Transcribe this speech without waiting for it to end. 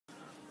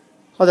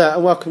Hi there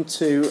and welcome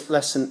to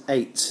lesson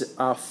 8,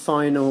 our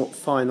final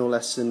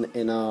lesson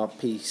in our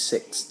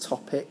P6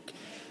 topic,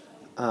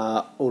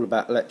 all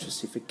about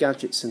electricity for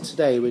gadgets, and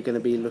today we're going to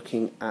be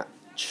looking at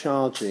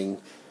charging,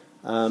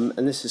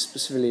 and this is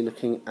specifically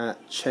looking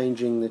at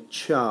changing the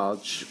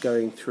charge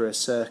going through a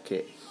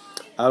circuit.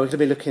 We're going to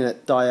be looking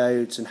at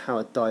diodes and how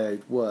a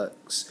diode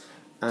works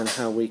and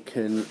how we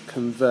can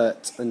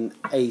convert an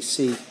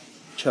AC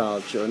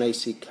charge or an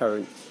AC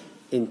current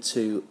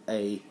into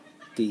a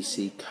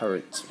DC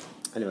current.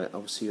 Anyway,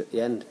 I'll see you at the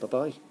end.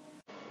 Bye-bye.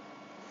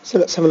 So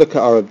let's have a look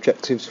at our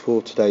objectives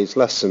for today's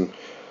lesson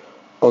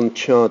on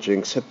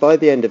charging. So by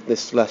the end of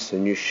this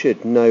lesson you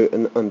should know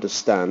and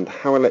understand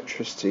how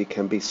electricity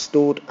can be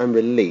stored and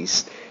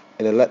released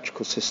in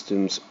electrical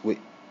systems with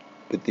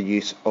the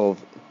use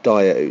of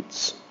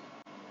diodes.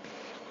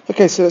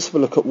 Okay, so let's have a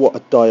look at what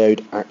a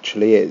diode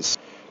actually is.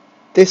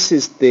 This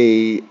is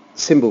the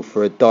symbol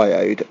for a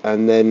diode,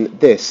 and then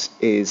this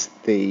is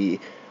the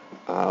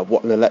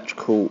what an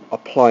electrical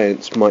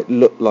appliance might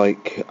look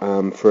like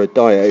for a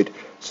diode.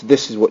 So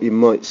this is what you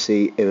might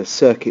see in a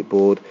circuit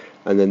board,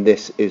 and then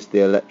this is the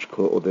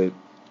electrical or the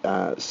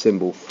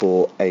symbol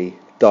for a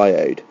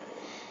diode.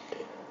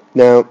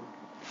 Now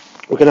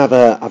we're going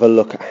to have a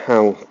look at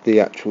how the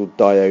actual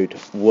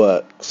diode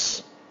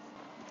works.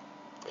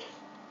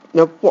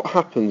 Now what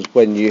happens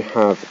when you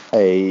have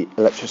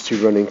electricity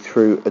running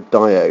through a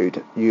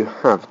diode? You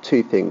have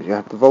two things. You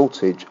have the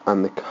voltage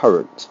and the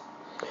current.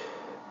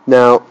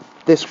 Now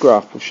this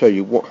graph will show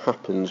you what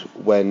happens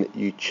when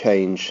you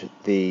change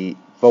the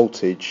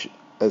voltage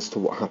as to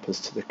what happens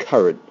to the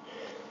current.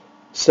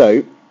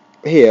 So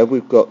here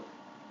we've got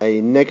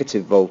a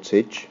negative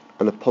voltage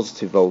and a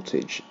positive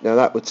voltage. Now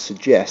that would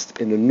suggest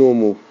in a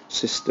normal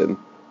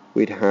system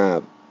we'd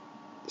have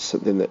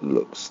something that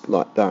looks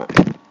like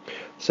that.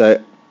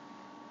 So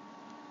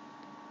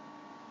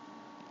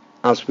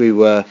as we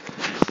were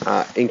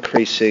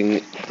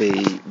increasing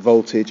the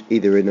voltage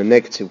either in a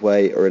negative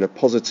way or in a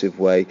positive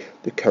way,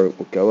 the current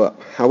would go up.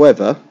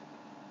 However,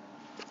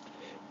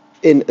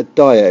 in a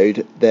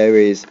diode there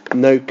is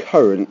no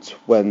current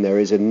when there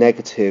is a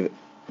negative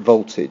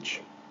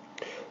voltage.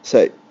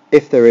 So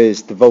if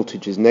the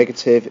voltage is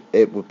negative,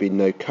 it would be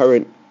no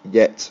current,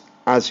 yet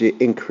as you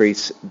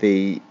increase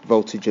the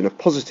voltage in a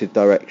positive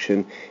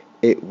direction,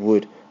 it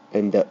would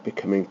end up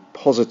becoming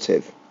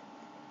positive.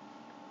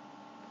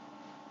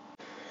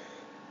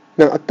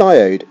 Now a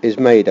diode is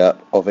made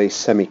up of a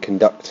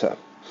semiconductor.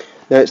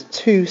 Now it's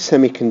two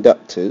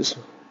semiconductors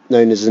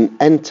known as an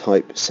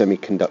N-type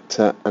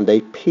semiconductor and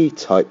a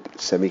P-type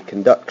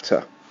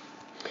semiconductor.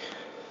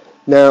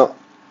 Now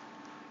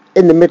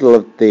in the middle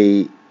of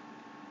the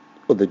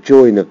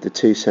join of the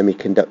two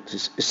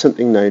semiconductors is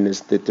something known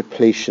as the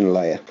depletion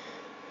layer.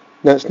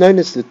 Now it's known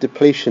as the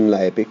depletion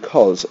layer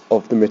because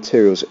of the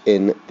materials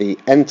in the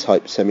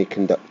N-type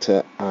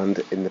semiconductor and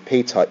in the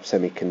P-type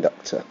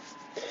semiconductor.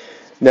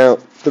 Now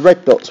the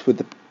red dots with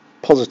the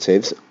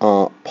positives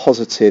are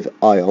positive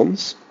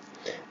ions,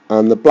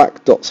 and the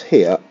black dots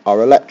here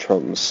are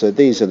electrons, so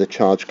these are the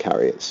charge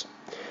carriers.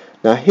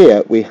 Now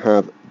here we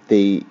have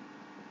the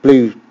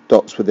blue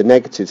dots with the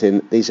negatives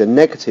in, these are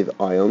negative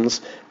ions,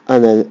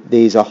 and then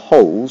these are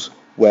holes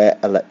where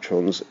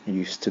electrons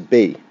used to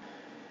be.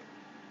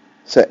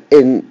 So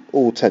in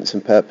all intents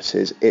and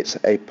purposes it's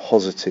a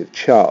positive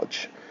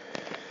charge.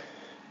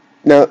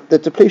 Now the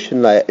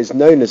depletion layer is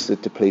known as the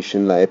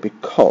depletion layer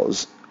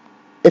because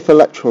if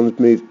electrons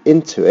move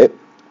into it,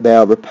 they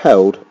are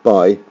repelled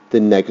by the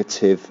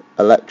negative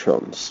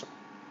electrons.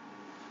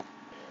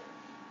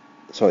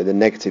 Sorry, the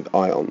negative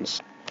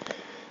ions.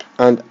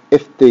 And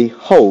if the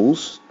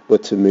holes were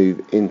to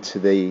move into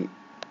the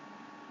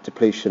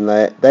depletion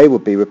layer, they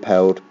would be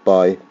repelled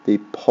by the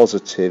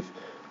positive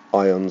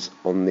ions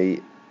on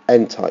the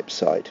N-type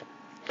side.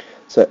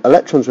 So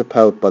electrons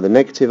repelled by the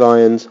negative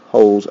ions,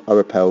 holes are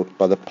repelled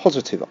by the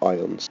positive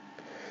ions.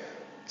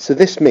 So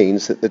this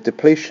means that the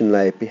depletion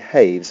layer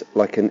behaves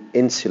like an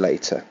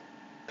insulator.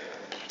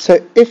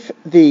 So if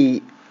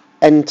the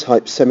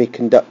N-type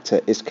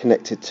semiconductor is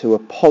connected to a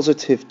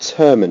positive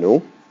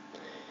terminal,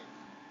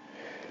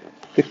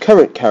 the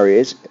current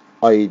carriers,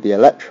 i.e. the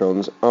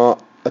electrons, are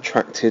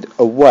attracted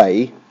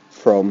away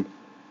from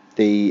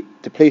the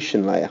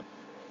depletion layer.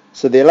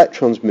 So the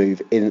electrons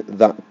move in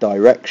that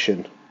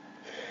direction.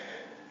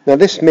 Now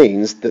this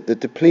means that the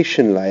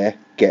depletion layer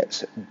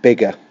gets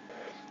bigger.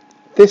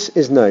 This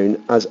is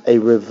known as a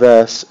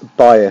reverse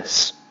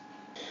bias.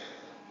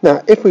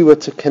 Now if we were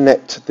to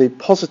connect the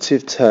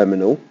positive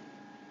terminal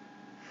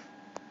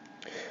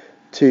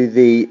to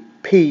the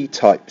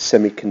P-type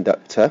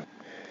semiconductor,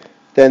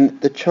 then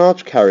the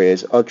charge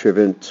carriers are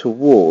driven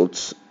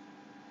towards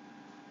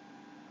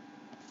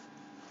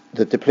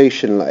the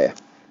depletion layer.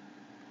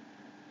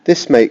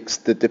 This makes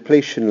the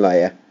depletion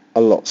layer a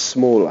lot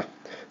smaller.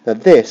 Now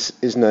this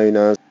is known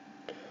as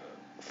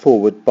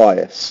forward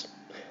bias.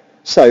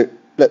 So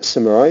let's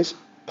summarise.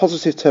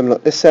 Positive terminal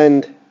at this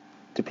end,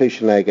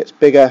 depletion layer gets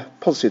bigger.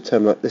 Positive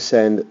terminal at this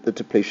end, the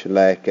depletion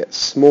layer gets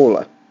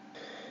smaller.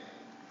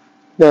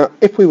 Now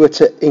if we were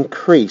to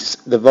increase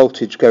the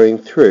voltage going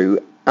through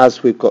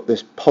as we've got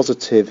this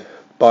positive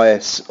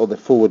bias or the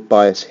forward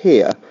bias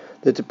here,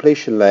 the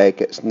depletion layer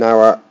gets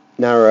narrower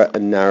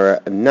and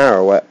narrower and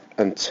narrower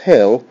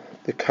until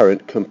the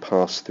current can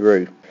pass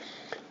through.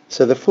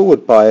 So the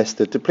forward bias,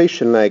 the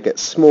depletion layer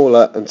gets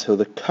smaller until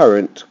the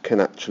current can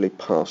actually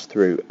pass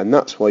through, and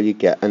that's why you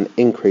get an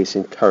increase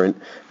in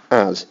current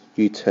as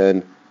you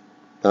turn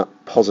that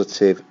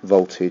positive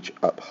voltage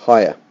up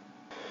higher.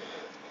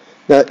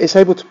 Now it's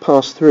able to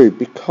pass through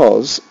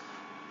because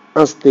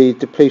as the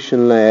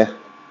depletion layer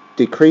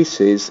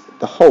decreases,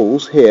 the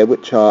holes here,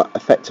 which are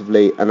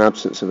effectively an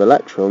absence of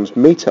electrons,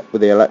 meet up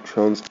with the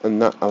electrons,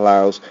 and that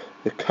allows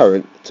the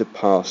current to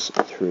pass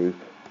through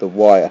the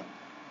wire.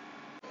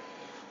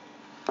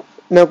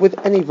 Now with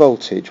any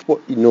voltage,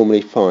 what you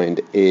normally find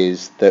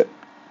is that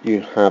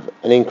you have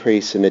an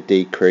increase and a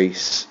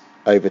decrease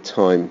over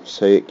time,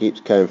 so it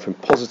keeps going from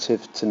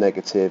positive to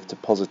negative to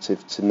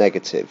positive to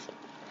negative.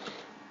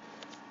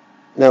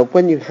 Now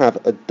when you have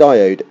a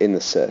diode in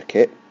the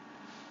circuit,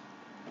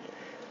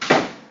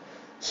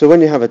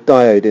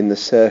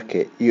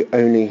 you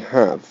only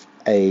have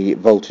a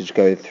voltage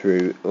going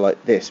through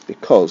like this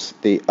because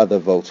the other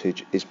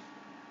voltage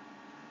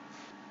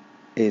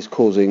is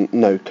causing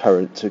no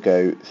current to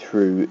go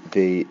through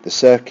the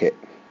circuit.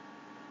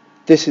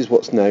 This is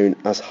what's known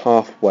as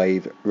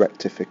half-wave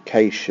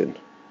rectification.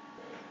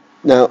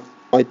 Now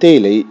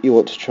ideally you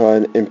want to try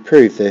and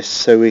improve this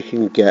so we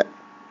can get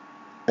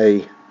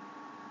a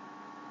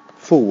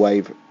full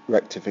wave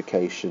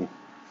rectification.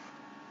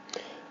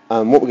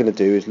 What we're going to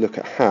do is look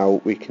at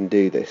how we can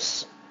do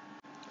this.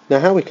 Now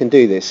how we can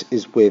do this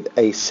is with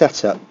a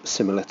setup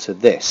similar to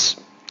this.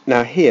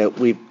 Now here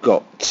we've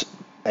got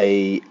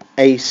a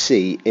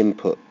AC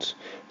input.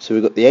 So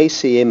we've got the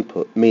AC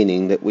input,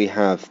 meaning that we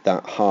have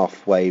that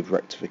half wave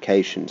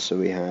rectification. So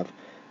we have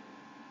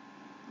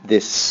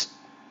this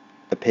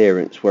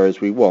appearance, whereas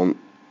we want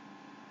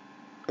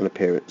an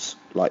appearance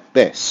like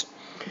this.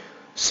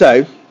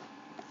 So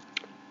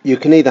you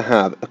can either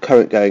have a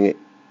current going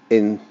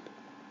in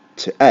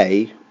to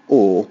A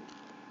or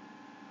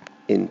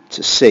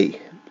into C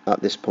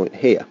at this point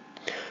here.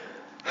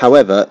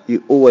 However,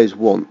 you always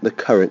want the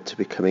current to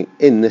be coming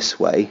in this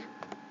way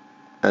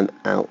and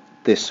out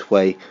this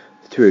way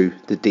through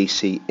the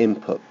DC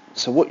input.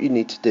 So what you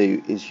need to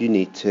do is you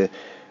need to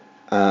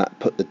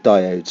put the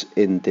diodes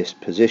in this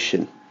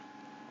position.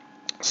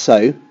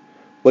 So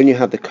when you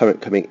have the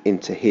current coming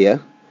into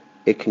here,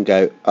 it can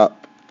go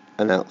up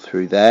and out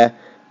through there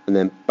and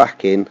then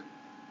back in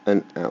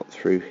and out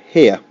through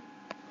here.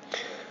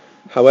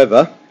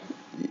 However,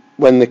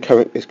 when the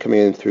current is coming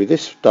in through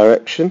this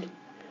direction,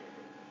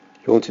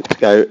 you want it to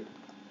go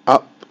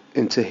up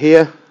into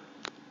here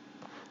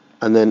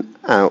and then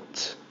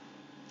out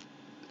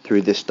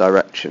through this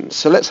direction.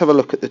 So let's have a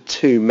look at the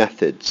two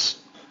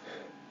methods.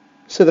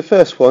 So the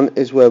first one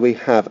is where we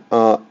have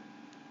our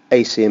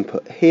AC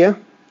input here.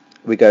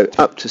 We go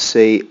up to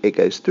C, it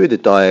goes through the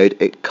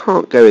diode. It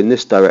can't go in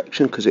this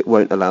direction because it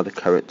won't allow the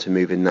current to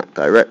move in that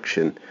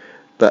direction,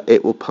 but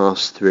it will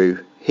pass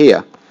through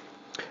here.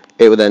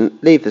 It will then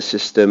leave the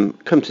system,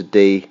 come to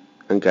D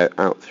and go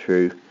out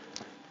through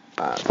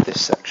this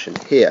section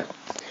here.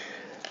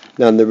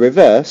 Now in the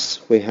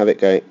reverse, we have it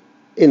going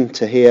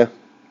into here,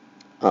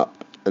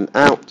 up and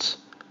out,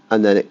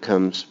 and then it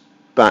comes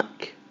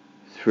back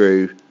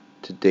through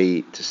to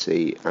D to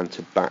C and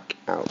to back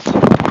out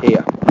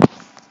here.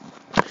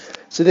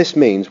 So this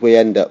means we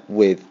end up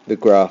with the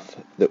graph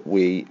that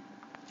we've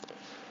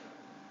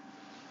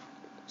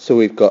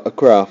got a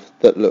graph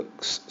that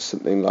looks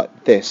something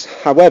like this.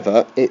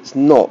 However, it's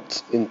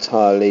not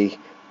entirely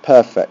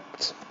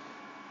perfect.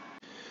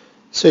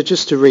 So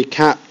just to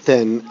recap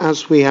then,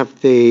 as we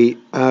have the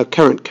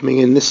current coming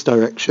in this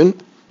direction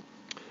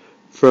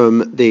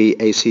from the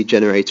AC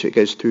generator, it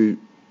goes through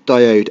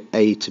diode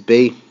A to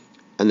B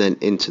and then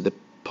into the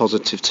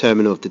positive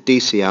terminal of the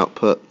DC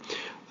output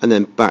and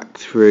then back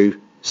through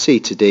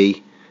C to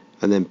D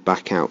and then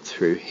back out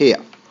through here.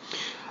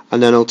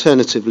 And then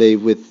alternatively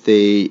with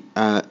the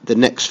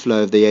next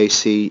flow of the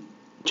AC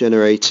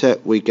generator,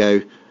 we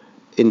go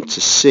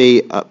into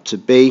C up to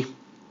B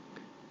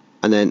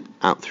and then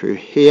out through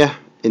here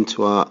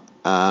into our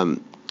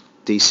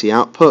DC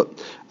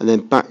output and then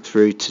back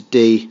through to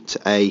D to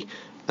A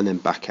and then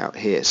back out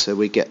here. So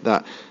we get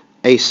that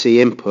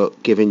AC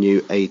input giving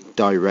you a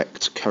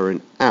direct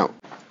current out.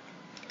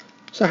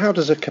 So how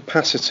does a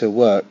capacitor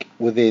work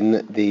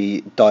within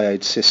the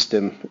diode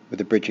system with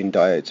the bridging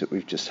diodes that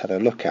we've just had a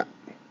look at?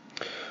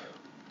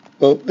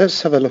 Well,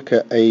 let's have a look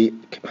at a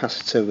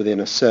capacitor within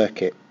a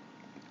circuit.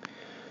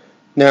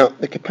 Now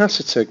the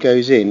capacitor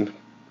goes in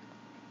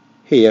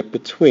here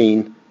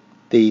between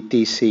the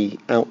DC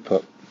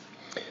output.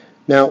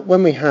 Now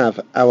when we have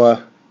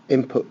our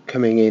input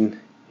coming in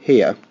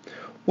here,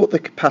 what the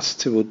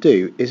capacitor will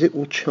do is it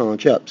will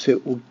charge up, so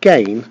it will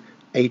gain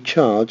a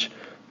charge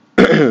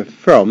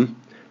from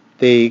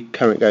the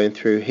current going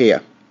through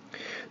here.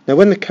 Now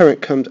when the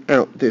current comes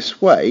out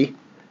this way,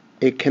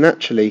 it can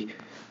actually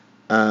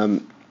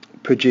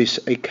produce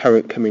a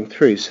current coming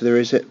through, so there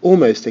is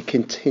almost a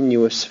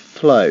continuous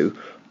flow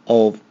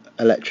of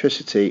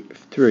electricity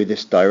through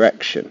this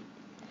direction.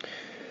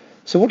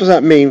 So what does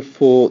that mean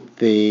for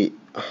the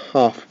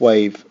half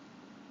wave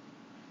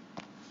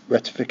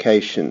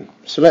rectification?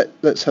 So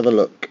let's have a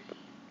look.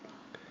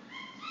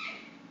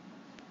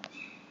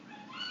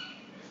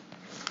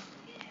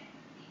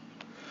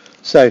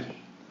 So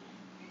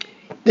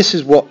this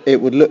is what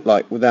it would look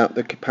like without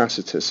the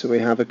capacitor. So we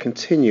have a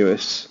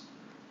continuous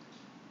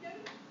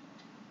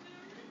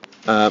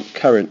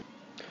current.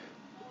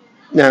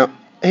 Now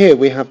here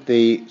we have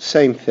the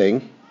same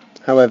thing,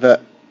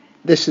 however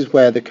this is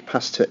where the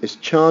capacitor is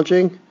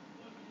charging,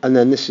 and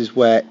then this is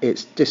where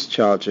it's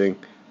discharging,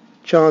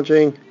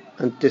 charging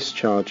and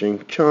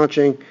discharging,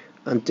 charging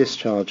and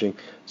discharging.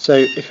 So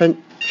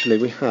eventually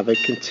we have a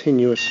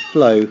continuous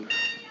flow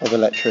of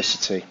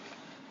electricity.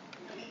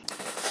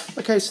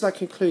 Okay, so that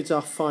concludes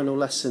our final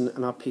lesson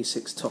and our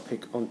P6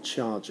 topic on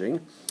charging,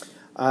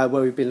 where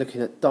we've been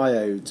looking at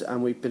diodes,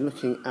 and we've been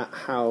looking at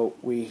how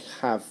we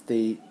have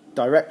the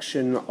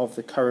direction of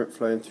the current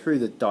flowing through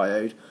the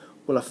diode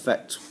will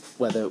affect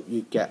whether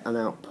you get an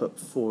output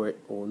for it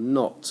or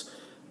not,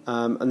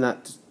 and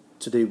that's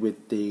to do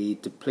with the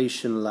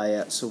depletion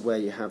layer. So where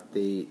you have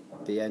the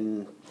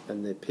N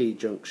and the P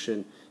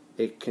junction,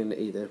 it can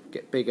either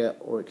get bigger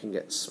or it can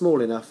get small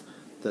enough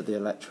that the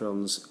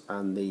electrons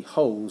and the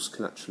holes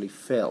can actually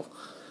fill.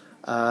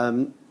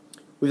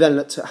 We then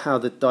looked at how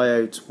the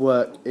diodes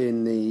work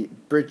in the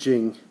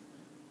bridging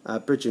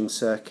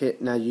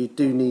circuit. Now you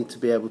do need to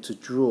be able to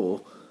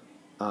draw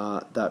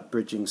that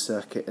bridging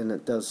circuit, and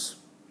it does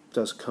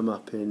come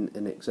up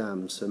in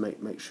exams, so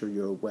make sure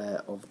you're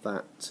aware of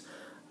that.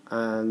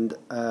 And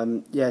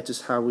yeah,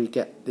 just how we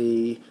get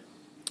the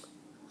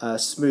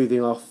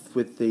smoothing off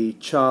with the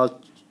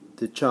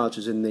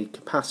charges in the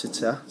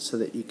capacitor, so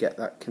that you get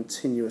that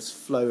continuous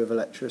flow of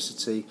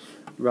electricity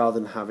rather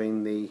than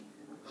having the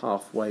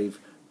half wave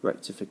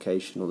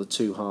rectification or the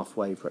two half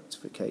wave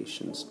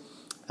rectifications.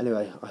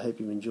 Anyway, I hope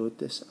you enjoyed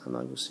this, and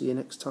I will see you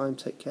next time.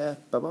 Take care.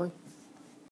 Bye bye.